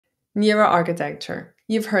Neuroarchitecture.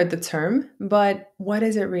 You've heard the term, but what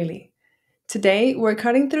is it really? Today, we're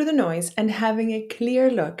cutting through the noise and having a clear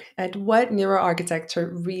look at what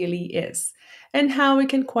neuroarchitecture really is and how it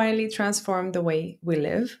can quietly transform the way we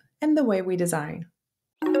live and the way we design.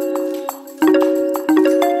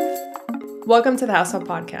 Welcome to the HAUS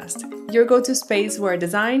podcast, your go to space where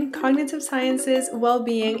design, cognitive sciences, well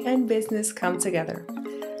being, and business come together.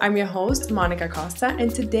 I'm your host, Monica Costa, and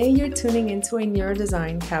today you're tuning into a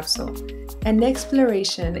neurodesign capsule, an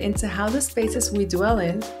exploration into how the spaces we dwell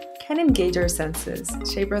in can engage our senses,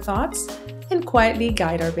 shape our thoughts, and quietly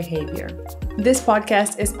guide our behavior. This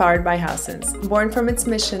podcast is powered by HAUS, born from its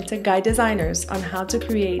mission to guide designers on how to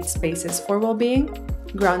create spaces for well-being,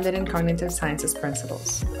 grounded in cognitive sciences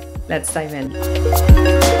principles. Let's dive in.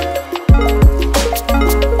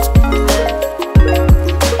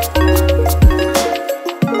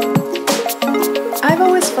 I've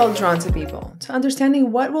always felt drawn to people, to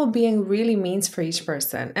understanding what well-being really means for each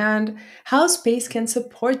person and how space can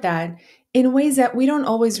support that in ways that we don't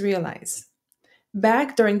always realize.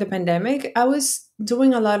 Back during the pandemic, I was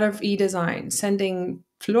doing a lot of e-design, sending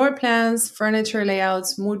floor plans, furniture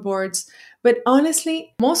layouts, mood boards, but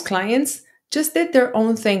honestly, most clients just did their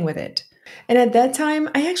own thing with it. And at that time,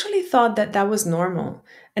 I actually thought that that was normal,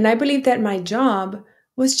 and I believed that my job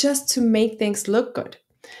was just to make things look good.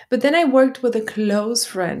 But then I worked with a close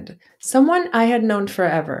friend, someone I had known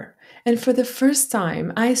forever. And for the first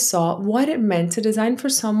time, I saw what it meant to design for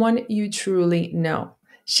someone you truly know.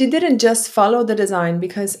 She didn't just follow the design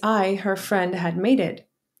because I, her friend, had made it.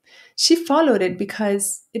 She followed it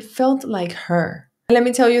because it felt like her. Let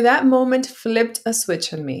me tell you, that moment flipped a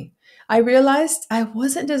switch on me. I realized I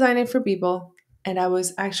wasn't designing for people, and I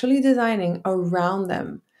was actually designing around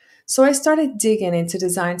them. So I started digging into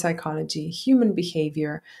design psychology, human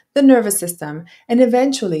behavior, the nervous system, and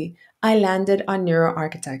eventually I landed on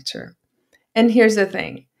neuroarchitecture. And here's the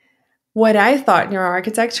thing, what I thought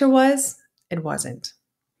neuroarchitecture was, it wasn't.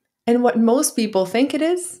 And what most people think it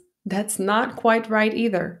is, that's not quite right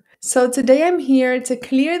either. So today I'm here to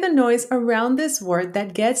clear the noise around this word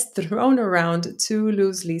that gets thrown around too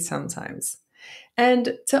loosely sometimes.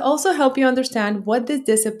 And to also help you understand what this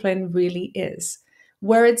discipline really is,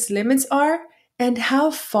 where its limits are, and how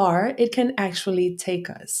far it can actually take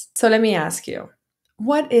us. So let me ask you,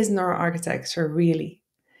 what is neuroarchitecture really?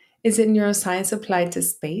 Is it neuroscience applied to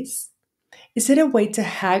space? Is it a way to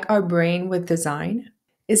hack our brain with design?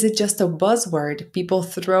 Is it just a buzzword people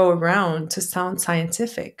throw around to sound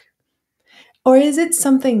scientific? Or is it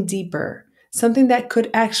something deeper, something that could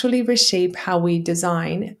actually reshape how we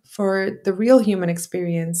design for the real human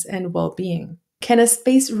experience and well being? Can a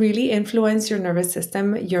space really influence your nervous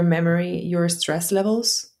system, your memory, your stress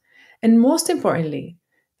levels? And most importantly,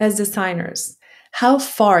 as designers, how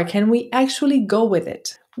far can we actually go with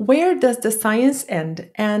it? Where does the science end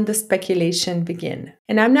and the speculation begin?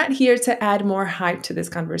 And I'm not here to add more hype to this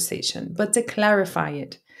conversation, but to clarify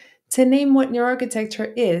it, to name what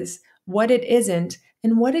neuroarchitecture is, what it isn't,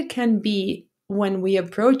 and what it can be when we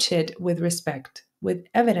approach it with respect, with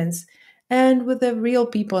evidence, and with the real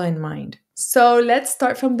people in mind. So let's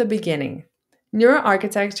start from the beginning.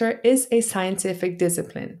 Neuroarchitecture is a scientific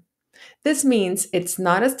discipline. This means it's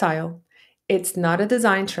not a style, it's not a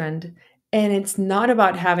design trend, and it's not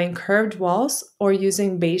about having curved walls or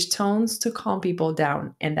using beige tones to calm people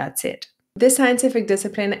down, and that's it. This scientific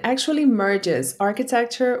discipline actually merges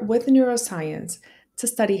architecture with neuroscience to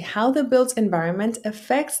study how the built environment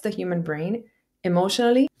affects the human brain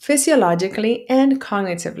emotionally, physiologically, and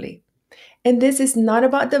cognitively. And this is not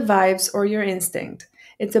about the vibes or your instinct.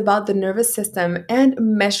 It's about the nervous system and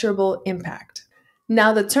measurable impact.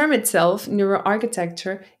 Now, the term itself,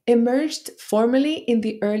 neuroarchitecture, emerged formally in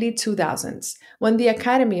the early 2000s when the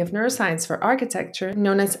Academy of Neuroscience for Architecture,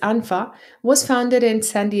 known as ANFA, was founded in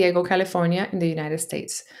San Diego, California, in the United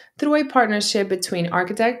States, through a partnership between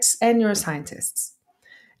architects and neuroscientists.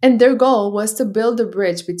 And their goal was to build a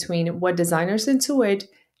bridge between what designers intuit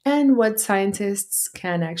and what scientists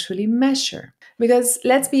can actually measure. Because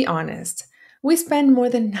let's be honest, we spend more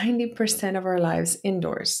than 90% of our lives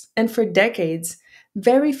indoors. And for decades,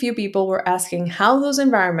 very few people were asking how those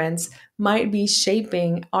environments might be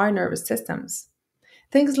shaping our nervous systems.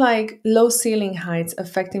 Things like low ceiling heights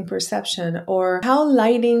affecting perception, or how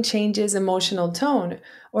lighting changes emotional tone,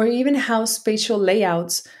 or even how spatial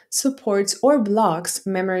layouts supports or blocks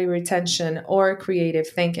memory retention or creative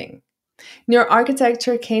thinking.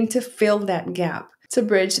 Neuroarchitecture came to fill that gap, to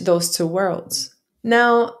bridge those two worlds.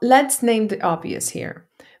 Now, let's name the obvious here.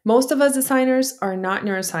 Most of us designers are not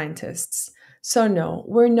neuroscientists. So, no,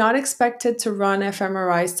 we're not expected to run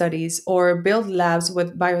fMRI studies or build labs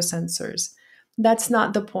with biosensors. That's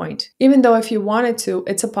not the point. Even though if you wanted to,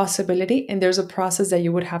 it's a possibility and there's a process that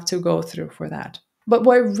you would have to go through for that. But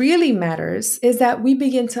what really matters is that we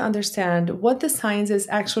begin to understand what the science is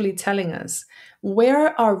actually telling us,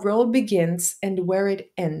 where our role begins and where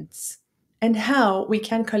it ends, and how we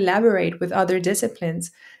can collaborate with other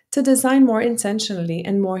disciplines to design more intentionally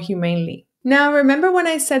and more humanely. Now, remember when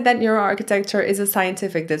I said that neuroarchitecture is a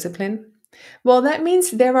scientific discipline? Well, that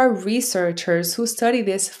means there are researchers who study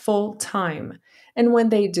this full time. And when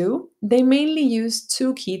they do, they mainly use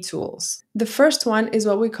two key tools. The first one is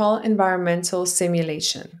what we call environmental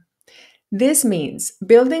simulation. This means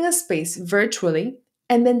building a space virtually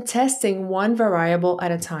and then testing one variable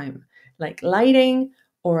at a time, like lighting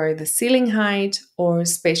or the ceiling height or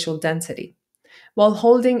spatial density, while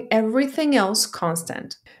holding everything else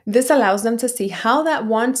constant. This allows them to see how that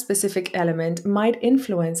one specific element might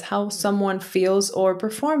influence how someone feels or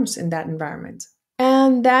performs in that environment.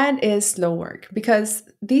 And that is slow work because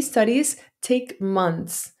these studies take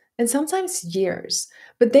months and sometimes years,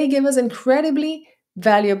 but they give us incredibly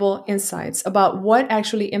valuable insights about what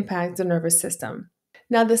actually impacts the nervous system.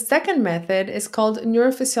 Now, the second method is called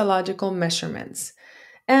neurophysiological measurements.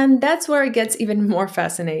 And that's where it gets even more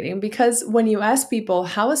fascinating because when you ask people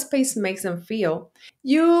how a space makes them feel,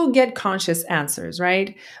 you get conscious answers,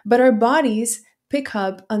 right? But our bodies pick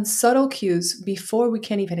up on subtle cues before we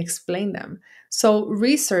can even explain them. So,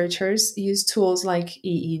 researchers use tools like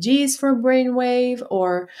EEGs for brainwave,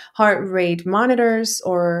 or heart rate monitors,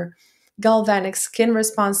 or galvanic skin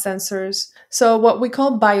response sensors. So, what we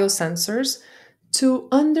call biosensors, to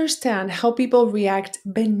understand how people react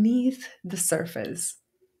beneath the surface.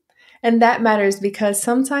 And that matters because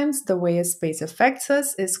sometimes the way a space affects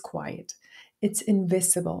us is quiet. It's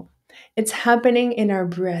invisible. It's happening in our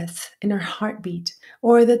breath, in our heartbeat,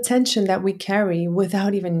 or the tension that we carry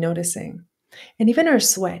without even noticing, and even our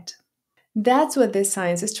sweat. That's what this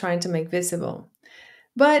science is trying to make visible.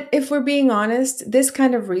 But if we're being honest, this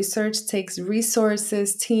kind of research takes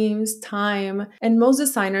resources, teams, time, and most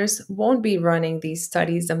designers won't be running these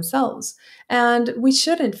studies themselves. And we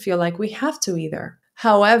shouldn't feel like we have to either.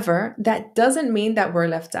 However, that doesn't mean that we're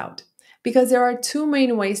left out, because there are two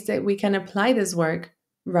main ways that we can apply this work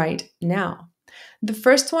right now. The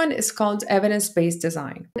first one is called evidence based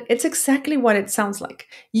design. It's exactly what it sounds like.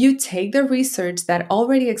 You take the research that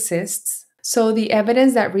already exists, so the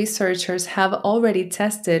evidence that researchers have already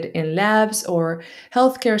tested in labs or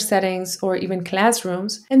healthcare settings or even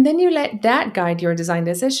classrooms, and then you let that guide your design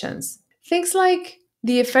decisions. Things like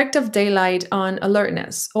the effect of daylight on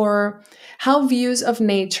alertness, or how views of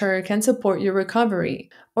nature can support your recovery,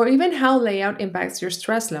 or even how layout impacts your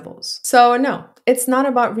stress levels. So, no, it's not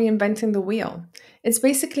about reinventing the wheel. It's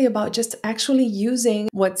basically about just actually using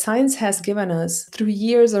what science has given us through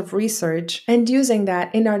years of research and using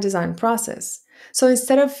that in our design process. So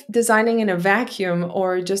instead of designing in a vacuum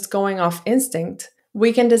or just going off instinct,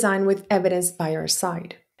 we can design with evidence by our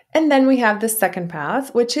side. And then we have the second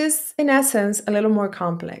path, which is in essence a little more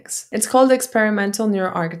complex. It's called experimental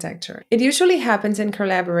neuroarchitecture. It usually happens in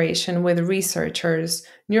collaboration with researchers,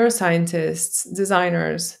 neuroscientists,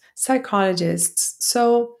 designers, psychologists,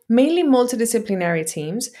 so mainly multidisciplinary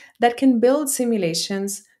teams that can build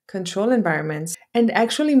simulations, control environments, and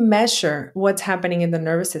actually measure what's happening in the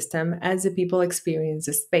nervous system as the people experience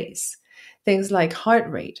the space. Things like heart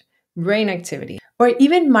rate, brain activity, or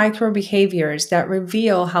even micro behaviors that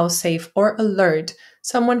reveal how safe or alert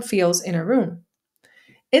someone feels in a room.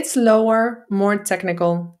 It's lower, more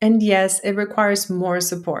technical, and yes, it requires more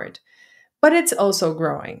support, but it's also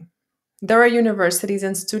growing. There are universities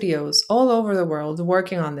and studios all over the world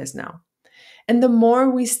working on this now. And the more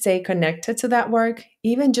we stay connected to that work,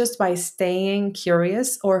 even just by staying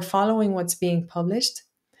curious or following what's being published,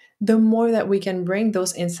 the more that we can bring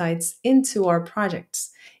those insights into our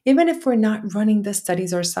projects, even if we're not running the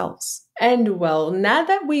studies ourselves. And well, now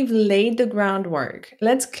that we've laid the groundwork,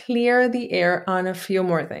 let's clear the air on a few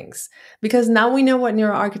more things. Because now we know what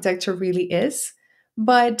neuroarchitecture really is,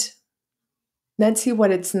 but let's see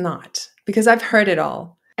what it's not, because I've heard it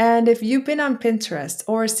all. And if you've been on Pinterest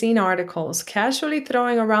or seen articles casually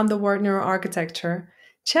throwing around the word neuroarchitecture,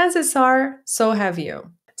 chances are so have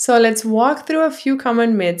you. So let's walk through a few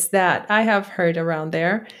common myths that I have heard around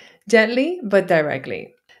there, gently but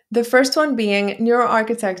directly. The first one being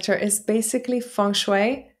neuroarchitecture is basically feng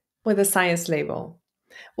shui with a science label.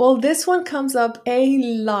 Well, this one comes up a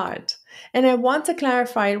lot, and I want to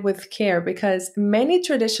clarify it with care because many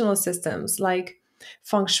traditional systems like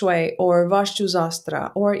Feng Shui or Vastu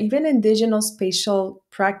Zastra or even indigenous spatial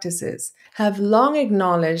practices have long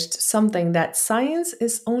acknowledged something that science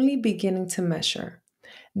is only beginning to measure,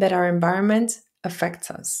 that our environment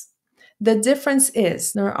affects us. The difference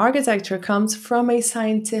is neuroarchitecture comes from a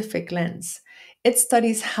scientific lens. It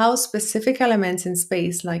studies how specific elements in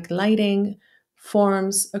space, like lighting,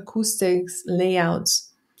 forms, acoustics,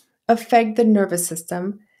 layouts, affect the nervous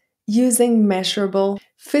system using measurable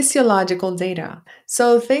physiological data.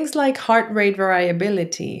 So things like heart rate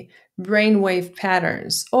variability, brainwave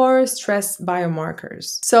patterns, or stress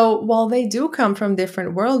biomarkers. So while they do come from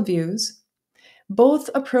different worldviews, both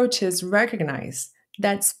approaches recognize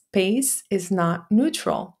that space is not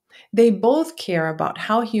neutral. They both care about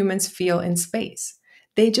how humans feel in space.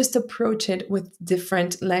 They just approach it with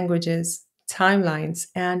different languages, timelines,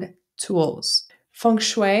 and tools. Feng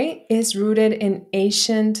Shui is rooted in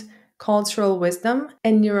ancient cultural wisdom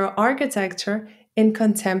and neuroarchitecture in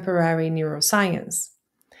contemporary neuroscience.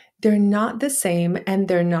 They're not the same and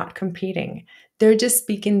they're not competing. They're just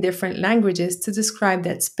speaking different languages to describe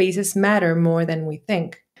that spaces matter more than we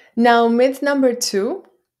think. Now, myth number two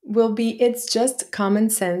will be it's just common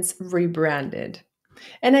sense rebranded.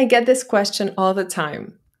 And I get this question all the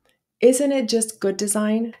time. Isn't it just good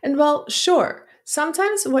design? And well, sure,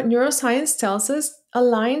 sometimes what neuroscience tells us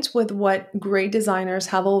aligns with what great designers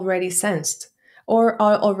have already sensed or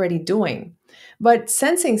are already doing. But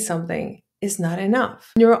sensing something is not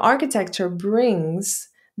enough. Neuroarchitecture brings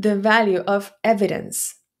the value of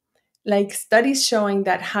evidence, like studies showing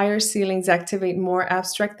that higher ceilings activate more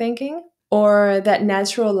abstract thinking, or that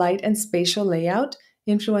natural light and spatial layout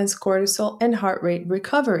influence cortisol and heart rate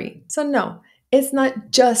recovery. So, no, it's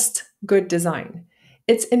not just good design,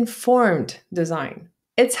 it's informed design.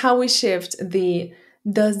 It's how we shift the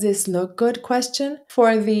does this look good question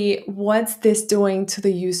for the what's this doing to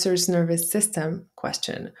the user's nervous system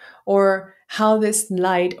question, or how this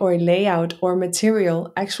light or layout or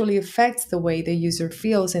material actually affects the way the user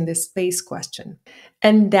feels in this space question.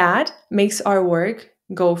 And that makes our work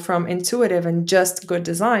go from intuitive and just good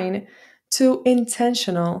design to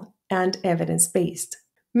intentional and evidence based.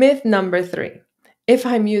 Myth number three. If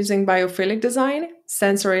I'm using biophilic design,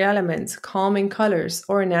 sensory elements, calming colors,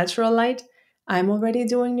 or natural light, I'm already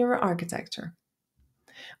doing neuroarchitecture.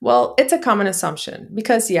 Well, it's a common assumption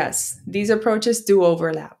because, yes, these approaches do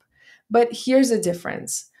overlap. But here's the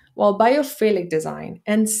difference. While biophilic design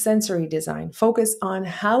and sensory design focus on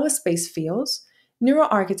how a space feels,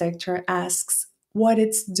 neuroarchitecture asks what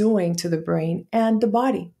it's doing to the brain and the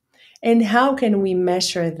body. And how can we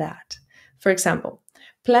measure that? For example,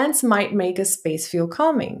 plants might make a space feel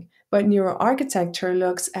calming, but neuroarchitecture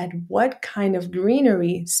looks at what kind of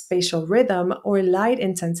greenery, spatial rhythm, or light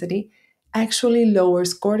intensity actually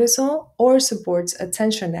lowers cortisol or supports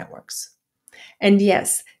attention networks. And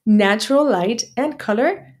yes, natural light and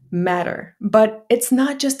color matter, but it's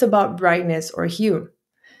not just about brightness or hue.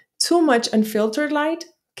 Too much unfiltered light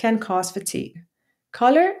can cause fatigue.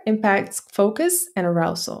 Color impacts focus and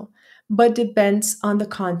arousal, but depends on the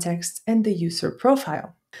context and the user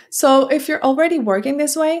profile. So, if you're already working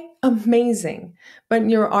this way, amazing. But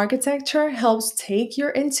your architecture helps take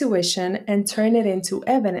your intuition and turn it into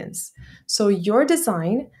evidence. So, your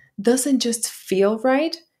design doesn't just feel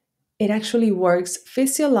right, it actually works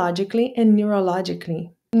physiologically and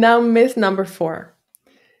neurologically. Now, myth number four.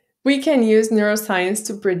 We can use neuroscience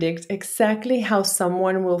to predict exactly how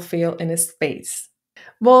someone will feel in a space.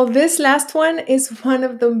 Well, this last one is one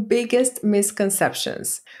of the biggest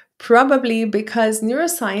misconceptions, probably because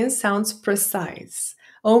neuroscience sounds precise,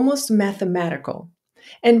 almost mathematical.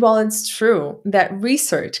 And while it's true that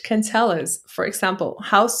research can tell us, for example,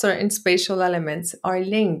 how certain spatial elements are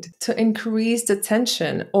linked to increased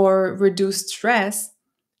attention or reduce stress,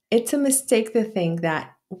 it's a mistake to think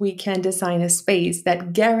that we can design a space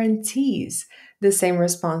that guarantees the same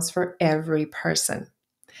response for every person.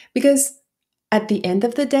 Because at the end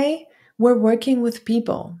of the day, we're working with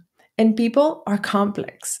people, and people are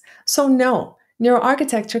complex. So, no,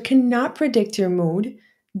 neuroarchitecture cannot predict your mood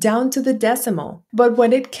down to the decimal. But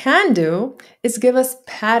what it can do is give us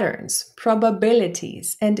patterns,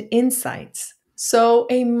 probabilities, and insights. So,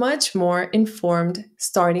 a much more informed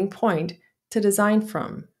starting point to design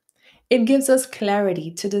from. It gives us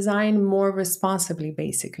clarity to design more responsibly,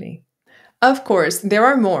 basically. Of course, there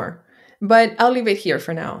are more, but I'll leave it here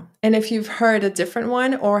for now. And if you've heard a different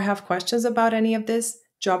one or have questions about any of this,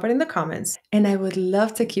 drop it in the comments, and I would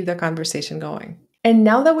love to keep the conversation going. And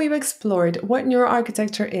now that we've explored what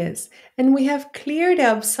neuroarchitecture is, and we have cleared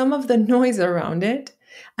up some of the noise around it,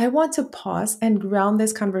 I want to pause and ground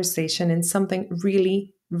this conversation in something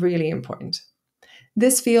really, really important.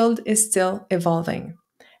 This field is still evolving.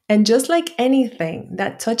 And just like anything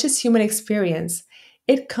that touches human experience,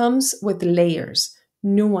 it comes with layers,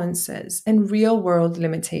 nuances, and real world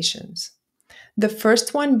limitations. The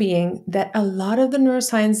first one being that a lot of the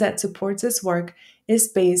neuroscience that supports this work is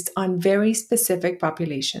based on very specific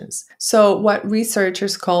populations. So, what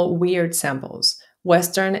researchers call weird samples: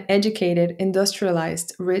 Western, educated,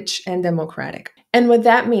 industrialized, rich, and democratic. And what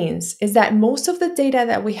that means is that most of the data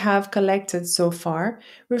that we have collected so far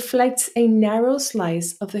reflects a narrow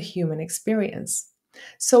slice of the human experience.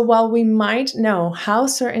 So while we might know how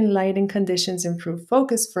certain lighting conditions improve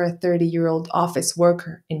focus for a 30-year-old office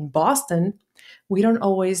worker in Boston, we don't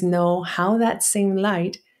always know how that same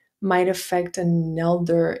light might affect an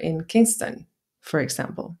elder in Kingston, for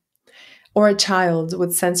example, or a child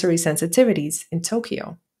with sensory sensitivities in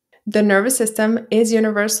Tokyo. The nervous system is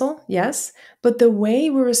universal, yes, but the way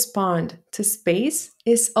we respond to space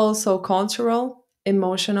is also cultural,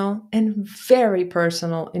 emotional, and very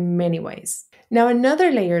personal in many ways. Now,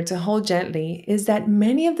 another layer to hold gently is that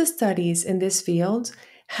many of the studies in this field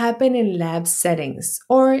happen in lab settings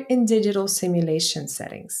or in digital simulation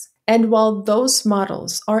settings. And while those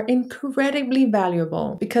models are incredibly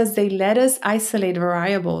valuable because they let us isolate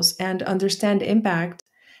variables and understand impact,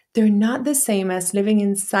 they're not the same as living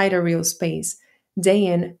inside a real space, day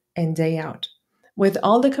in and day out, with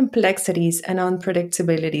all the complexities and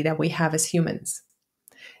unpredictability that we have as humans.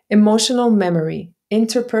 Emotional memory,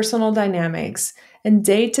 interpersonal dynamics, and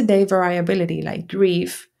day to day variability like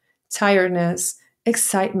grief, tiredness,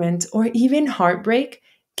 excitement, or even heartbreak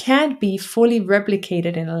can't be fully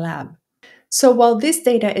replicated in a lab. So while this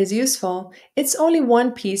data is useful, it's only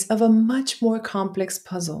one piece of a much more complex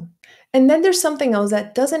puzzle. And then there's something else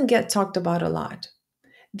that doesn't get talked about a lot: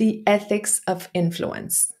 the ethics of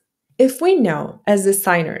influence. If we know, as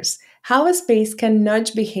designers, how a space can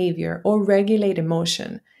nudge behavior or regulate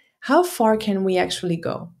emotion, how far can we actually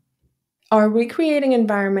go? Are we creating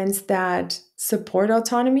environments that support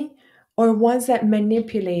autonomy or ones that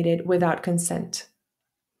manipulate it without consent?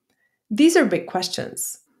 These are big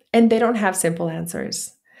questions, and they don't have simple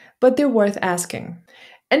answers, but they're worth asking.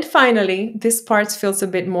 And finally, this part feels a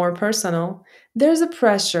bit more personal. There's a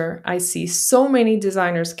pressure I see so many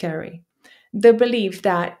designers carry: the belief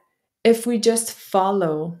that if we just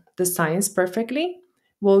follow the science perfectly,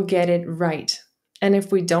 we'll get it right. And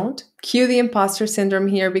if we don't, cue the imposter syndrome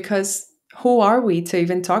here, because who are we to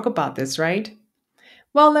even talk about this, right?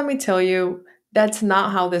 Well, let me tell you, that's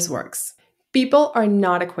not how this works. People are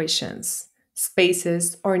not equations,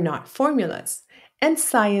 spaces are not formulas, and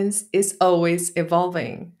science is always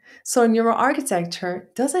evolving. So,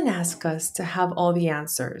 neuroarchitecture doesn't ask us to have all the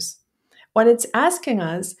answers. What it's asking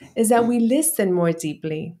us is that we listen more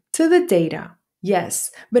deeply to the data,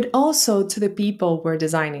 yes, but also to the people we're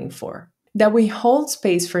designing for. That we hold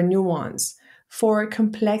space for nuance, for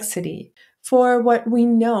complexity, for what we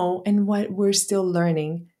know and what we're still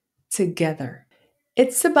learning together.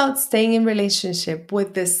 It's about staying in relationship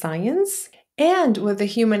with the science and with the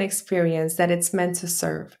human experience that it's meant to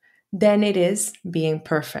serve than it is being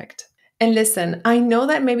perfect. And listen, I know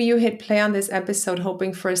that maybe you hit play on this episode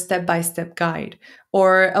hoping for a step by step guide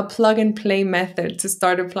or a plug and play method to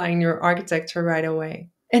start applying your architecture right away.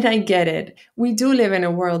 And I get it. We do live in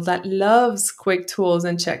a world that loves quick tools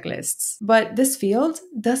and checklists. But this field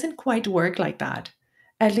doesn't quite work like that.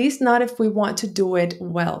 At least not if we want to do it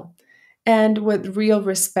well and with real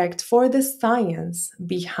respect for the science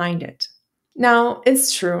behind it. Now,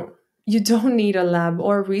 it's true, you don't need a lab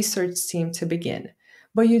or a research team to begin,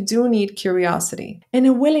 but you do need curiosity and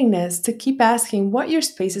a willingness to keep asking what your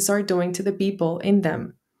spaces are doing to the people in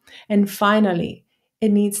them. And finally,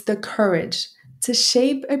 it needs the courage to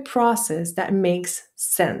shape a process that makes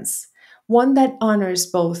sense, one that honors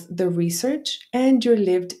both the research and your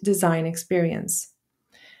lived design experience.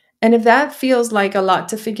 And if that feels like a lot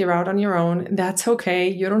to figure out on your own, that's okay.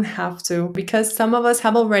 You don't have to, because some of us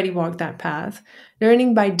have already walked that path,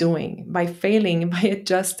 learning by doing, by failing, by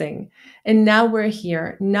adjusting. And now we're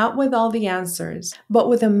here, not with all the answers, but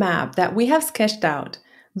with a map that we have sketched out,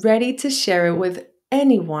 ready to share it with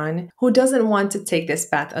anyone who doesn't want to take this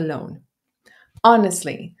path alone.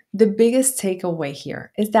 Honestly, the biggest takeaway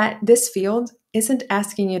here is that this field isn't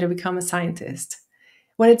asking you to become a scientist.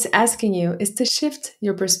 What it's asking you is to shift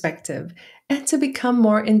your perspective and to become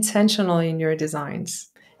more intentional in your designs.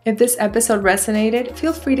 If this episode resonated,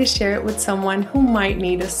 feel free to share it with someone who might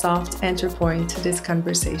need a soft entry point to this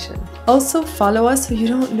conversation. Also, follow us so you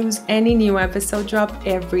don't lose any new episode drop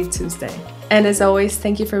every Tuesday. And as always,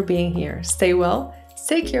 thank you for being here. Stay well,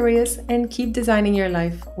 stay curious, and keep designing your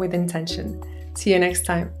life with intention. See you next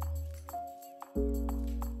time.